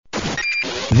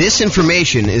This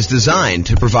information is designed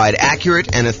to provide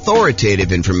accurate and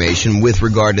authoritative information with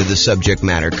regard to the subject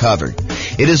matter covered.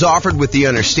 It is offered with the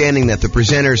understanding that the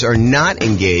presenters are not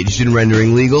engaged in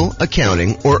rendering legal,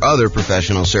 accounting, or other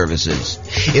professional services.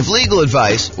 If legal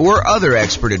advice or other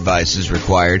expert advice is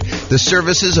required, the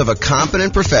services of a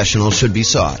competent professional should be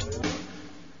sought.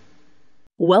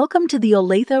 Welcome to the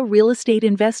Olathe Real Estate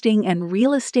Investing and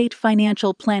Real Estate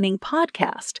Financial Planning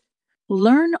podcast.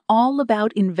 Learn all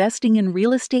about investing in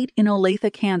real estate in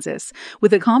Olathe, Kansas,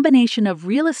 with a combination of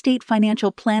real estate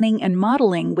financial planning and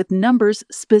modeling with numbers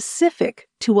specific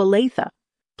to Olathe,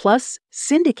 plus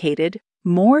syndicated,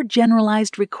 more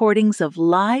generalized recordings of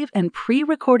live and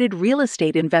pre-recorded real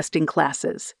estate investing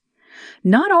classes.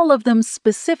 Not all of them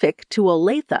specific to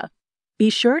Olathe. Be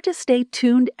sure to stay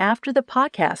tuned after the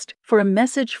podcast for a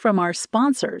message from our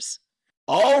sponsors.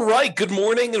 All right. Good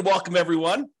morning and welcome,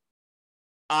 everyone.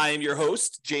 I am your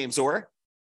host, James Orr.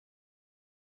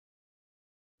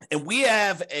 And we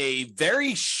have a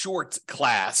very short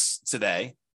class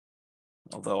today,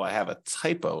 although I have a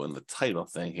typo in the title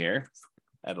thing here.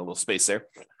 Add a little space there.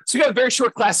 So we got a very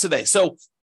short class today. So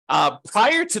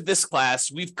prior to this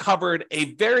class, we've covered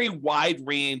a very wide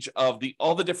range of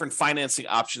all the different financing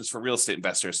options for real estate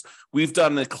investors. We've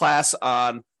done a class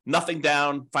on nothing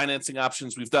down financing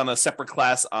options. We've done a separate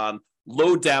class on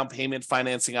low down payment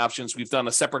financing options. We've done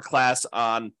a separate class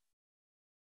on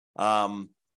all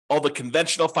the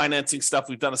conventional financing stuff.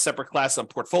 We've done a separate class on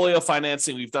portfolio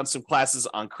financing. We've done some classes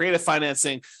on creative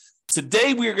financing.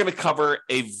 Today, we are going to cover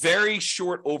a very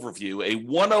short overview, a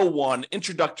 101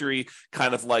 introductory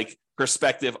kind of like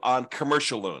perspective on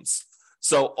commercial loans.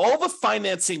 So all the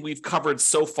financing we've covered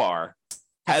so far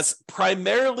has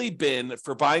primarily been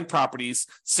for buying properties,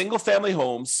 single-family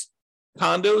homes,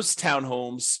 condos,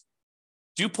 townhomes,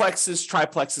 duplexes,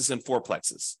 triplexes, and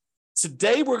fourplexes.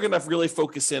 Today, we're going to really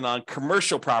focus in on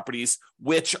commercial properties,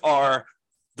 which are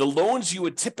the loans you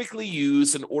would typically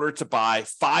use in order to buy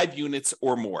 5 units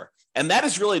or more. And that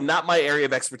is really not my area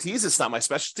of expertise. It's not my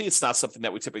specialty. It's not something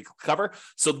that we typically cover.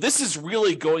 So this is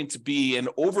really going to be an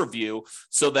overview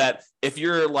so that if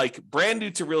you're like brand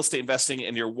new to real estate investing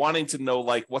and you're wanting to know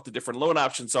like what the different loan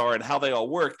options are and how they all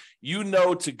work, you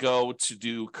know to go to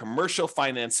do commercial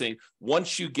financing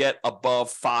once you get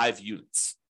above 5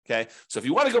 units. Okay, so if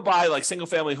you want to go buy like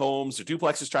single-family homes or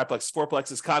duplexes, triplexes,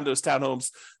 fourplexes, condos,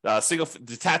 townhomes,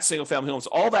 detached single-family homes,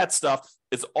 all that stuff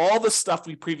is all the stuff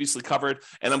we previously covered.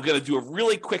 And I'm going to do a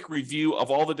really quick review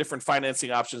of all the different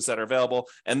financing options that are available.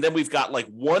 And then we've got like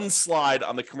one slide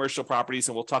on the commercial properties,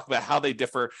 and we'll talk about how they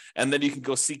differ. And then you can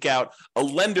go seek out a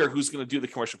lender who's going to do the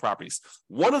commercial properties.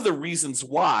 One of the reasons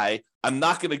why I'm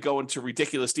not going to go into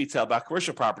ridiculous detail about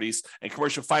commercial properties and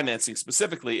commercial financing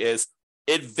specifically is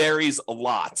it varies a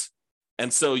lot.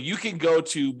 And so you can go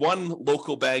to one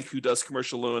local bank who does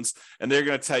commercial loans, and they're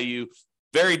going to tell you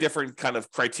very different kind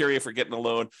of criteria for getting a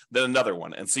loan than another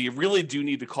one. And so you really do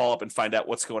need to call up and find out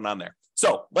what's going on there.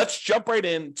 So let's jump right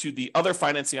into the other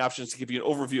financing options to give you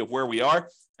an overview of where we are,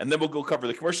 and then we'll go cover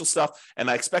the commercial stuff. And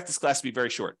I expect this class to be very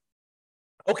short.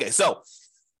 Okay, so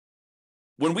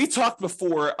when we talked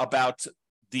before about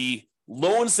the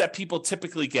loans that people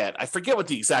typically get, I forget what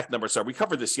the exact numbers are. We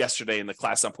covered this yesterday in the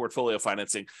class on portfolio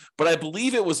financing, but I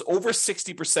believe it was over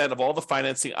 60% of all the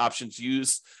financing options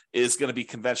used is going to be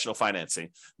conventional financing.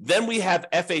 Then we have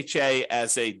FHA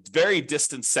as a very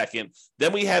distant second.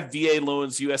 Then we have VA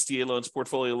loans, USDA loans,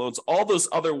 portfolio loans, all those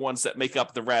other ones that make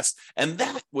up the rest. And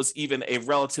that was even a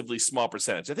relatively small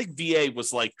percentage. I think VA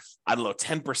was like,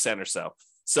 10% or so.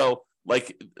 So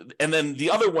and then the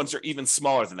other ones are even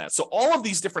smaller than that. So all of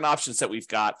these different options that we've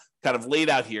got kind of laid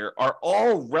out here are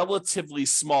all relatively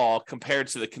small compared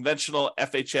to the conventional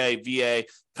FHA, VA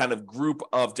kind of group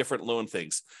of different loan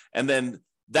things. And then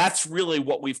that's really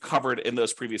what we've covered in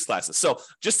those previous classes. So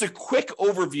just a quick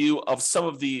overview of some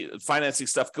of the financing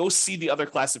stuff. Go see the other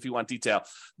class if you want detail.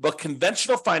 But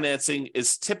conventional financing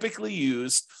is typically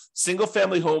used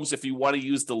single-family homes if you want to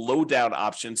use the low-down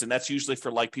options, and that's usually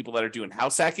for like people that are doing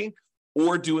house hacking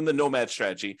or doing the nomad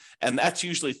strategy. And that's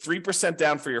usually 3%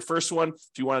 down for your first one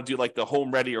if you want to do like the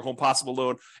home ready or home possible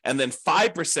loan, and then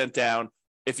 5% down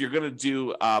if you're going to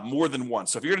do more than one.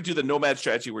 So if you're going to do the nomad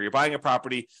strategy where you're buying a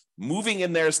property, moving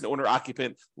in there as an owner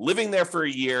occupant, living there for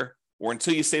a year or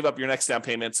until you save up your next down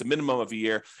payment, it's a minimum of a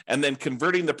year, and then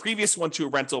converting the previous one to a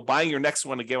rental, buying your next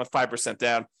one again with 5%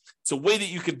 down. It's a way that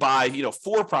you could buy,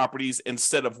 4 properties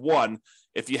instead of one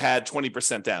if you had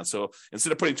 20% down. So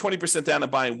instead of putting 20% down and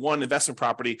buying one investment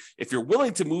property, if you're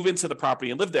willing to move into the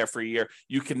property and live there for a year,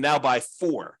 you can now buy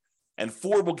 4. And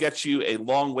 4 will get you a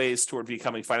long ways toward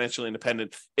becoming financially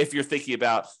independent if you're thinking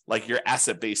about like your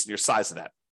asset base and your size of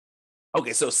that.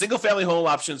 Okay, so single family home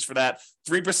options for that,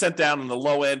 3% down on the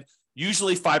low end,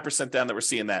 usually 5% down that we're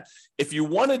seeing that. If you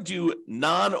want to do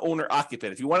non-owner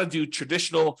occupant, if you want to do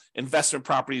traditional investment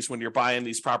properties when you're buying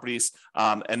these properties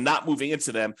and not moving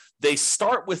into them, they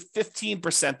start with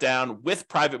 15% down with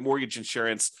private mortgage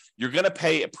insurance. You're going to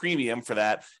pay a premium for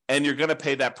that, and you're going to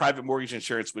pay that private mortgage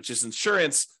insurance, which is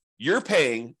insurance you're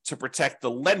paying to protect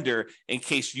the lender in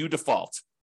case you default.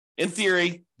 In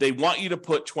theory, they want you to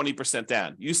put 20%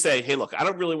 down. You say, hey, look, I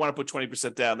don't really want to put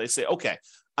 20% down. They say, okay,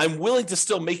 I'm willing to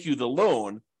still make you the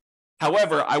loan.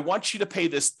 However, I want you to pay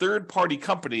this third-party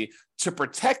company to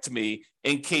protect me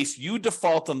in case you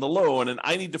default on the loan and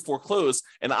I need to foreclose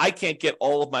and I can't get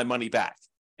all of my money back.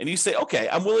 And you say, okay,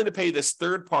 I'm willing to pay this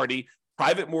third-party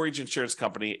private mortgage insurance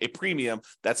company a premium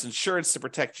that's insurance to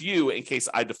protect you in case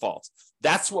I default.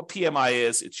 That's what PMI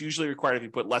is. It's usually required if you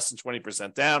put less than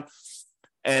 20% down.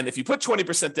 And if you put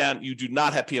 20% down, you do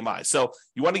not have PMI. So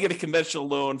you want to get a conventional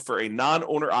loan for a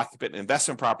non-owner occupant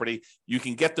investment property. You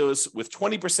can get those with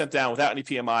 20% down without any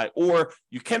PMI, or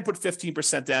you can put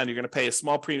 15% down. You're going to pay a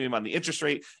small premium on the interest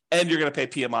rate, and you're going to pay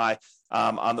PMI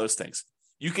on those things.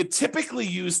 You could typically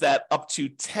use that up to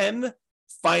 10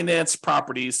 finance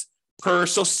properties per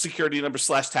Social Security number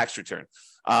 / tax return.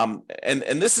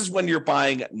 And this is when you're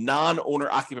buying non-owner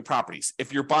occupant properties.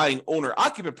 If you're buying owner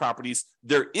occupant properties,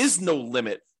 there is no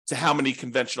limit to how many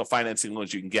conventional financing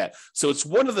loans you can get. So it's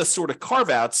one of the sort of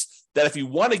carve-outs that if you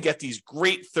want to get these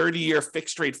great 30-year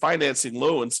fixed rate financing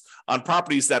loans on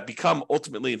properties that become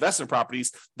ultimately investment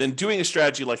properties, then doing a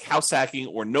strategy like house hacking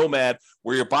or Nomad,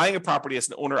 where you're buying a property as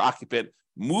an owner occupant,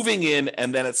 moving in,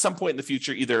 and then at some point in the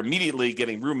future, either immediately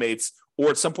getting roommates or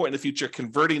at some point in the future,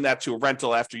 converting that to a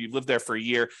rental after you've lived there for a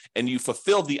year and you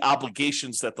fulfill the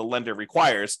obligations that the lender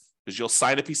requires, because you'll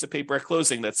sign a piece of paper at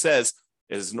closing that says,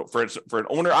 for an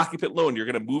owner-occupant loan, you're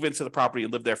going to move into the property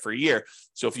and live there for a year.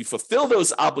 So if you fulfill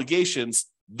those obligations,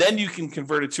 then you can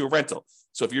convert it to a rental.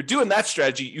 So if you're doing that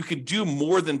strategy, you can do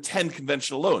more than 10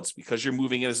 conventional loans because you're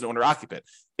moving in as an owner-occupant.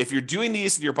 If you're doing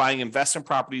these and you're buying investment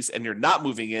properties and you're not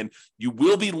moving in, you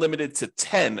will be limited to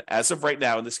 10 as of right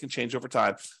now, and this can change over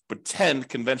time, but 10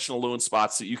 conventional loan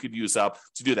spots that you could use up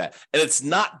to do that. And it's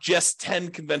not just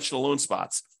 10 conventional loan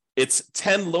spots. It's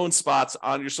 10 loan spots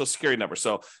on your Social Security number.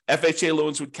 So FHA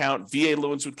loans would count, VA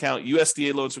loans would count,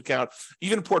 USDA loans would count,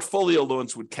 even portfolio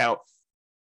loans would count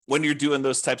when you're doing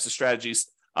those types of strategies,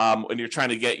 when you're trying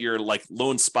to get your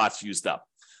loan spots used up.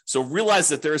 So realize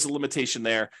that there is a limitation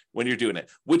there when you're doing it,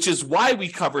 which is why we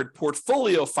covered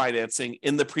portfolio financing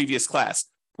in the previous class.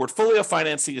 Portfolio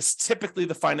financing is typically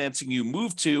the financing you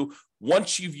move to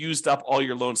once you've used up all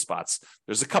your loan spots.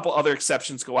 There's a couple other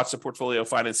exceptions. Go watch the portfolio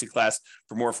financing class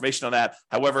for more information on that.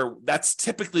 However, that's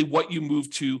typically what you move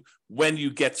to when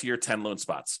you get to your 10 loan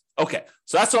spots. Okay,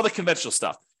 so that's all the conventional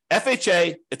stuff.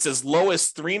 FHA, it's as low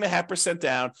as 3.5%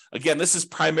 down. Again, this is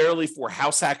primarily for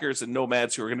house hackers and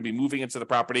nomads who are going to be moving into the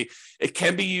property. It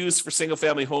can be used for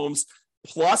single-family homes,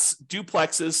 plus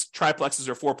duplexes, triplexes,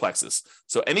 or fourplexes.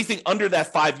 So anything under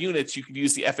that 5 units, you can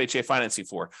use the FHA financing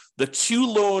for. The two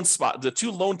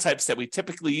loan types that we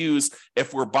typically use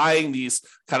if we're buying these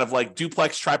kind of like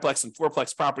duplex, triplex, and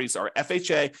fourplex properties are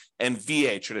FHA and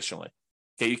VA traditionally.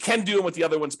 Okay, you can do them with the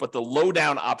other ones, but the low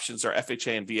down options are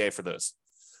FHA and VA for those.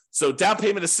 So down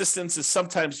payment assistance is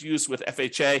sometimes used with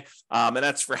FHA, and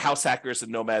that's for house hackers and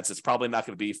nomads. It's probably not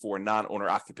going to be for non-owner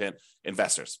occupant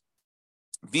investors.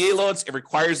 VA loans, it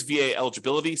requires VA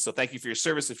eligibility. So thank you for your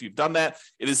service if you've done that.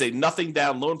 It is a nothing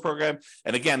down loan program.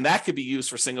 And again, that could be used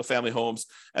for single family homes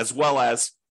as well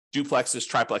as duplexes,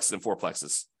 triplexes, and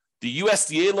fourplexes. The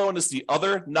USDA loan is the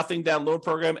other nothing down loan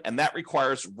program, and that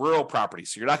requires rural property.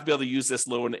 So you're not going to be able to use this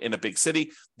loan in a big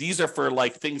city. These are for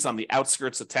like things on the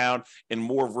outskirts of town in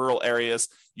more rural areas.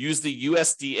 Use the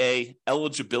USDA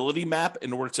eligibility map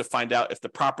in order to find out if the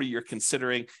property you're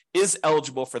considering is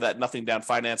eligible for that nothing down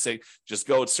financing. Just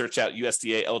go and search out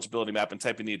USDA eligibility map and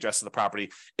type in the address of the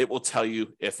property. It will tell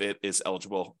you if it is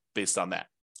eligible based on that.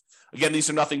 Again, these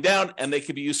are nothing down, and they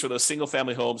can be used for those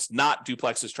single-family homes, not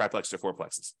duplexes, triplexes, or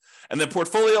fourplexes. And then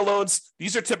portfolio loans,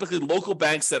 these are typically local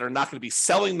banks that are not going to be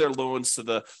selling their loans to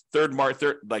the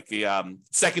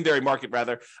secondary market,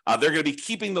 rather. They're going to be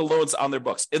keeping the loans on their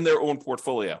books in their own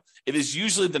portfolio. It is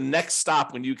usually the next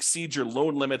stop when you exceed your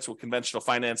loan limits with conventional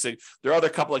financing. There are other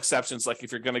couple exceptions, like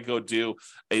if you're going to go do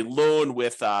a loan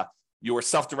with your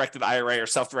self-directed IRA or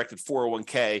self-directed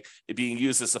 401k being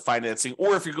used as a financing,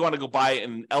 or if you're going to go buy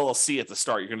an LLC at the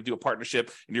start, you're going to do a partnership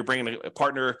and you're bringing a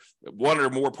partner, one or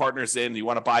more partners in, you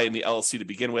want to buy in the LLC to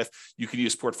begin with, you can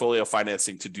use portfolio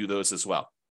financing to do those as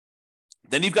well.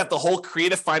 Then you've got the whole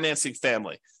creative financing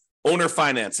family, owner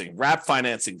financing, wrap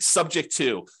financing, subject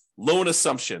to, loan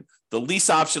assumption. the lease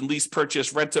option, lease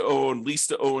purchase, rent to own, lease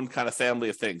to own kind of family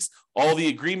of things. All the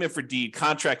agreement for deed,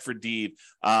 contract for deed,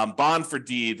 bond for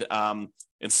deed,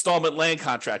 installment land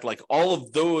contract, like all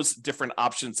of those different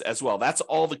options as well. That's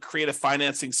all the creative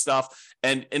financing stuff.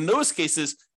 And in those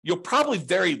cases, you'll probably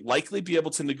very likely be able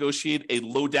to negotiate a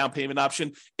low down payment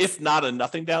option, if not a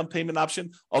nothing down payment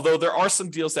option, although there are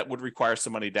some deals that would require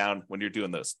some money down when you're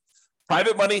doing those.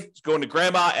 Private money, going to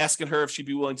grandma, asking her if she'd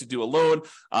be willing to do a loan.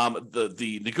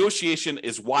 The negotiation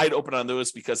is wide open on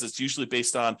those because it's usually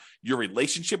based on your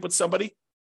relationship with somebody.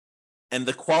 And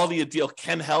the quality of deal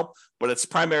can help, but it's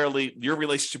primarily your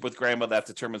relationship with grandma that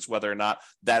determines whether or not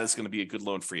that is going to be a good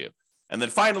loan for you. And then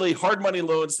finally, hard money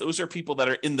loans. Those are people that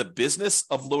are in the business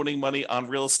of loaning money on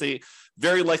real estate,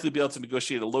 very likely to be able to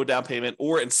negotiate a low down payment,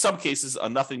 or in some cases, a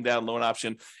nothing down loan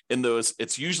option. In those,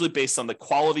 it's usually based on the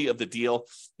quality of the deal.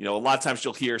 You know, a lot of times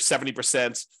you'll hear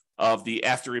 70% of the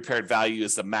after repaired value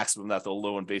is the maximum that they'll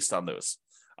loan based on those.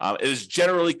 It is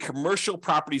generally commercial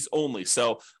properties only.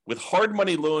 So with hard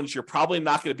money loans, you're probably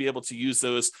not going to be able to use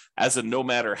those as a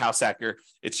nomad or house hacker.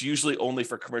 It's usually only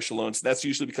for commercial loans. That's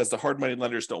usually because the hard money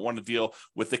lenders don't want to deal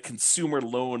with the consumer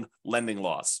loan lending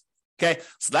laws. Okay,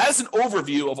 so that is an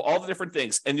overview of all the different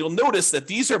things. And you'll notice that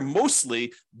these are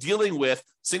mostly dealing with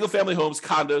single family homes,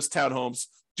 condos, townhomes,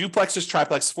 duplexes,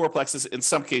 triplexes, fourplexes in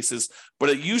some cases, but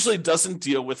it usually doesn't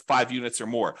deal with 5 units or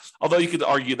more. Although you could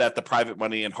argue that the private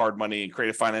money and hard money and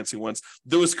creative financing ones,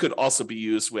 those could also be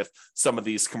used with some of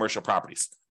these commercial properties.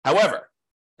 However,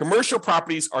 commercial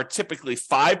properties are typically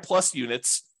 5+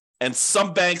 units, and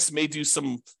some banks may do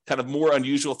some kind of more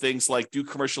unusual things like do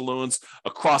commercial loans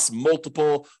across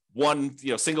multiple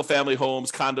single family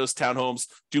homes, condos, townhomes,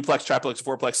 duplex, triplex,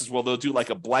 fourplexes. Well, they'll do like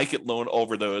a blanket loan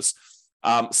over those.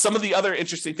 Some of the other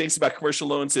interesting things about commercial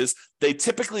loans is they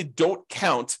typically don't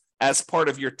count as part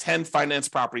of your 10 finance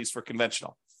properties for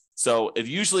conventional. So it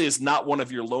usually is not one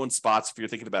of your loan spots if you're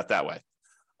thinking about it that way.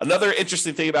 Another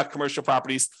interesting thing about commercial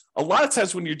properties, a lot of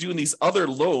times when you're doing these other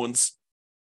loans,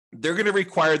 they're going to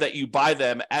require that you buy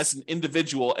them as an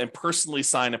individual and personally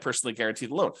sign and personally guarantee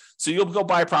the loan. So you'll go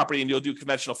buy a property and you'll do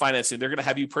conventional financing. They're going to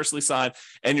have you personally sign,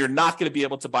 and you're not going to be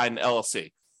able to buy an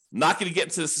LLC. Not going to get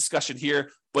into this discussion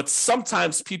here, but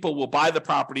sometimes people will buy the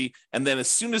property, and then as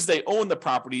soon as they own the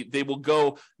property, they will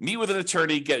go meet with an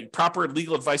attorney, get proper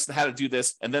legal advice on how to do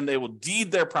this, and then they will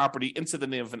deed their property into the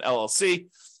name of an LLC.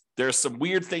 There's some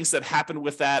weird things that happen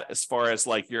with that as far as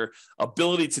like your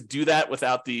ability to do that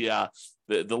without the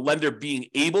lender being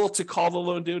able to call the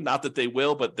loan due. Not that they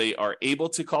will, but they are able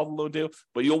to call the loan due.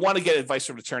 But you'll want to get advice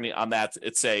from an attorney on that.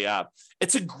 It's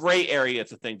a gray area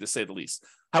to say the least.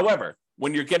 However,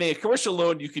 when you're getting a commercial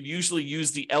loan, you could usually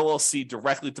use the LLC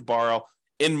directly to borrow.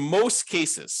 In most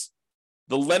cases,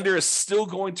 the lender is still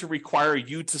going to require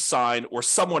you to sign or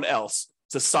someone else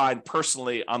to sign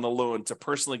personally on the loan to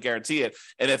personally guarantee it.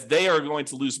 And if they are going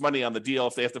to lose money on the deal,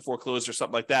 if they have to foreclose or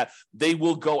something like that, they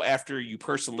will go after you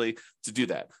personally to do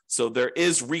that. So there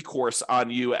is recourse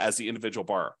on you as the individual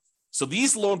borrower. So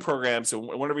these loan programs, and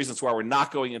one of the reasons why we're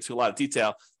not going into a lot of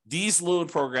detail, these loan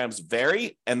programs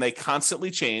vary and they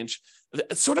constantly change.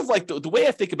 It's sort of like the way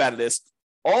I think about it is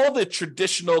all the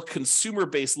traditional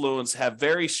consumer-based loans have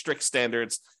very strict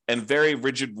standards and very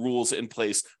rigid rules in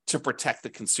place to protect the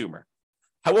consumer.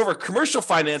 However, commercial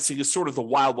financing is sort of the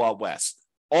wild, wild west.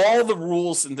 All the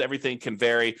rules and everything can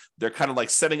vary. They're kind of like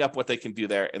setting up what they can do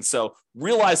there. And so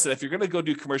realize that if you're going to go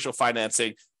do commercial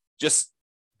financing, just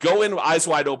go in eyes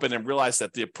wide open and realize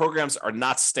that the programs are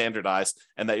not standardized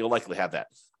and that you'll likely have that.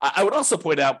 I would also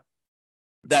point out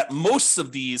that most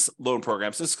of these loan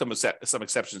programs, this comes with some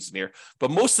exceptions in here,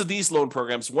 but most of these loan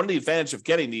programs, one of the advantages of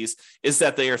getting these is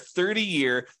that they are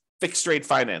 30-year fixed rate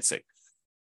financing.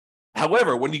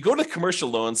 However, when you go to commercial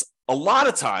loans, a lot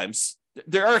of times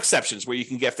there are exceptions where you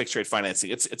can get fixed rate financing.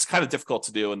 It's kind of difficult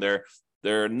to do, and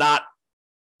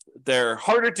they're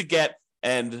harder to get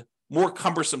and more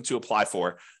cumbersome to apply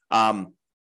for.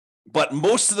 But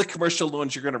most of the commercial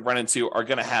loans you're going to run into are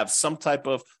going to have some type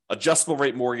of adjustable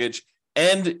rate mortgage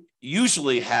and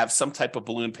usually have some type of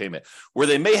balloon payment where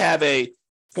they may have a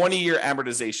 20-year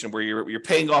amortization where you're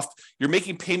paying off, you're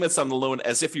making payments on the loan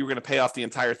as if you were going to pay off the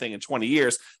entire thing in 20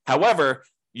 years. However,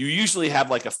 you usually have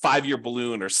like a 5-year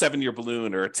balloon or 7-year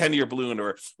balloon or a 10-year balloon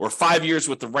or 5 years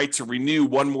with the right to renew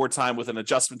one more time with an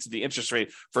adjustment to the interest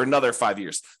rate for another 5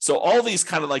 years. So all these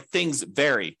kind of like things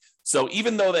vary. So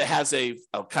even though that has a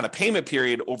kind of payment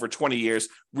period over 20 years,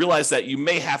 realize that you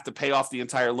may have to pay off the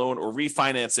entire loan or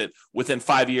refinance it within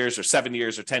 5 years or 7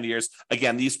 years or 10 years.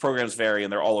 Again, these programs vary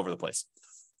and they're all over the place.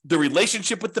 The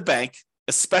relationship with the bank,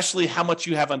 especially how much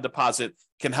you have on deposit,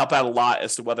 can help out a lot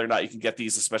as to whether or not you can get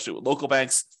these, especially with local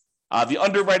banks. The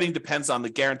underwriting depends on the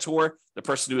guarantor, the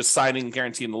person who is signing and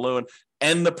guaranteeing the loan,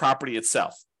 and the property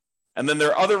itself. And then there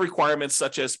are other requirements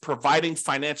such as providing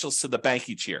financials to the bank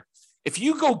each year. If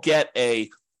you go get a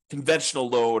conventional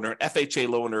loan or an FHA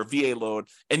loan or a VA loan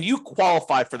and you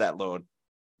qualify for that loan,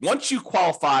 once you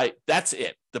qualify, that's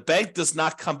it. The bank does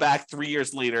not come back 3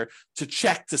 years later to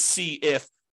check to see if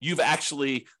you've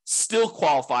actually still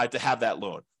qualified to have that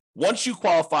loan. Once you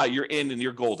qualify, you're in and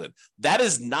you're golden. That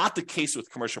is not the case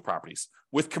with commercial properties.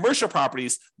 With commercial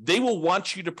properties, they will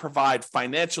want you to provide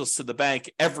financials to the bank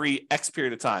every X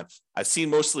period of time. I've seen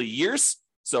mostly years.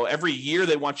 So every year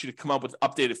they want you to come up with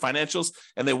updated financials,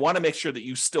 and they want to make sure that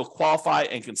you still qualify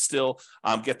and can still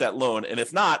get that loan. And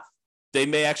if not, they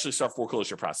may actually start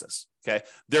foreclosure process. Okay.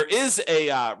 There is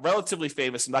a relatively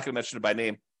famous, I'm not going to mention it by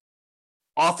name,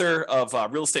 author of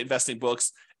real estate investing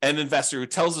books, an investor who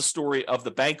tells the story of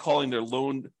the bank calling their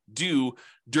loan due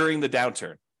during the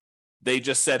downturn. They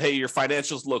just said, hey, your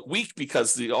financials look weak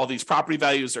because all these property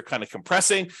values are kind of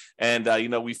compressing. And,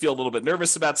 we feel a little bit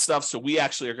nervous about stuff. So we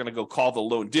actually are going to go call the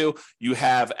loan due. You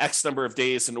have X number of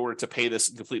days in order to pay this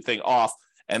complete thing off.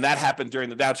 And that happened during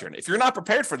the downturn. If you're not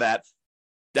prepared for that,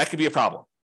 that could be a problem.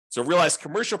 So realize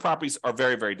commercial properties are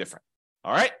very, very different.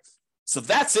 All right. So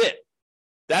that's it.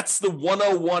 That's the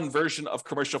 101 version of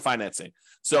commercial financing.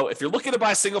 So if you're looking to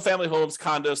buy single family homes,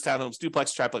 condos, townhomes,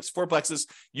 duplex, triplex, fourplexes,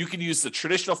 you can use the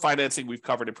traditional financing we've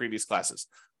covered in previous classes.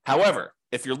 However,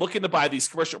 if you're looking to buy these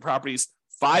commercial properties,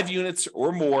 5 units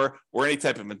or more, or any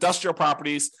type of industrial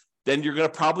properties, then you're going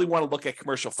to probably want to look at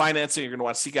commercial financing. You're going to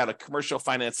want to seek out a commercial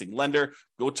financing lender.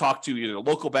 Go talk to either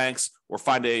local banks or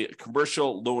find a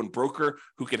commercial loan broker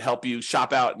who can help you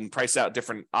shop out and price out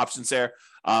different options there.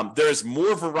 There's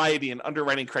more variety in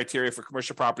underwriting criteria for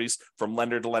commercial properties from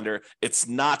lender to lender. It's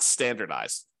not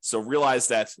standardized. So realize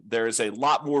that there is a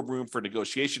lot more room for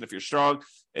negotiation if you're strong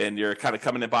and you're kind of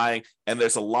coming and buying. And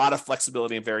there's a lot of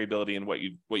flexibility and variability in what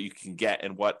you can get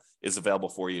and what is available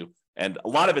for you. And a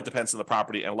lot of it depends on the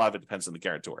property and a lot of it depends on the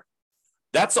guarantor.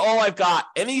 That's all I've got.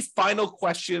 Any final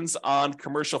questions on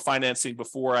commercial financing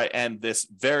before I end this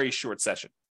very short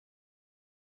session?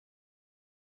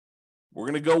 We're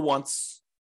going to go once.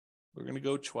 We're going to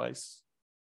go twice.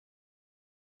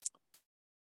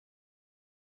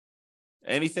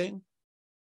 Anything?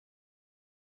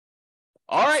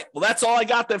 All right. Well, that's all I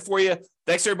got then for you.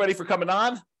 Thanks, everybody, for coming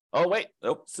on. Oh, wait.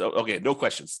 Nope. So, okay. No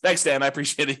questions. Thanks, Dan. I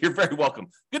appreciate it. You're very welcome.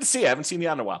 Good to see you. I haven't seen you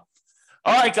in a while.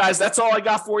 All right, guys. That's all I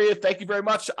got for you. Thank you very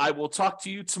much. I will talk to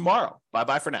you tomorrow.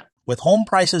 Bye-bye for now. With home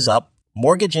prices up,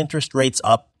 mortgage interest rates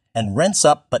up, and rents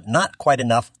up but not quite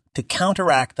enough to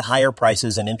counteract the higher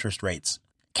prices and interest rates,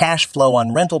 cash flow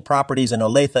on rental properties in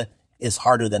Olathe is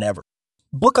harder than ever.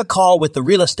 Book a call with the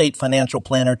Real Estate Financial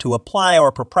Planner to apply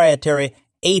our proprietary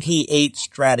 88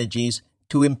 strategies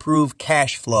to improve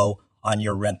cash flow on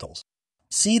your rentals.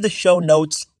 See the show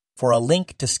notes for a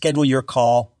link to schedule your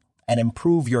call and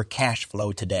improve your cash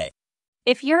flow today.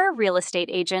 If you're a real estate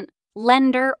agent,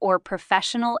 lender, or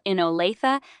professional in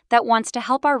Olathe that wants to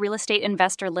help our real estate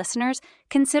investor listeners,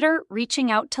 consider reaching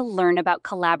out to learn about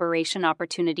collaboration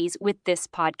opportunities with this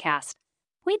podcast.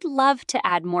 We'd love to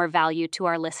add more value to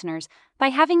our listeners by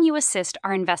having you assist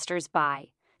our investors buy,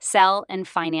 sell, and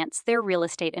finance their real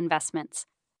estate investments.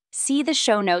 See the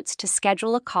show notes to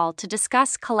schedule a call to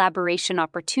discuss collaboration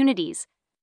opportunities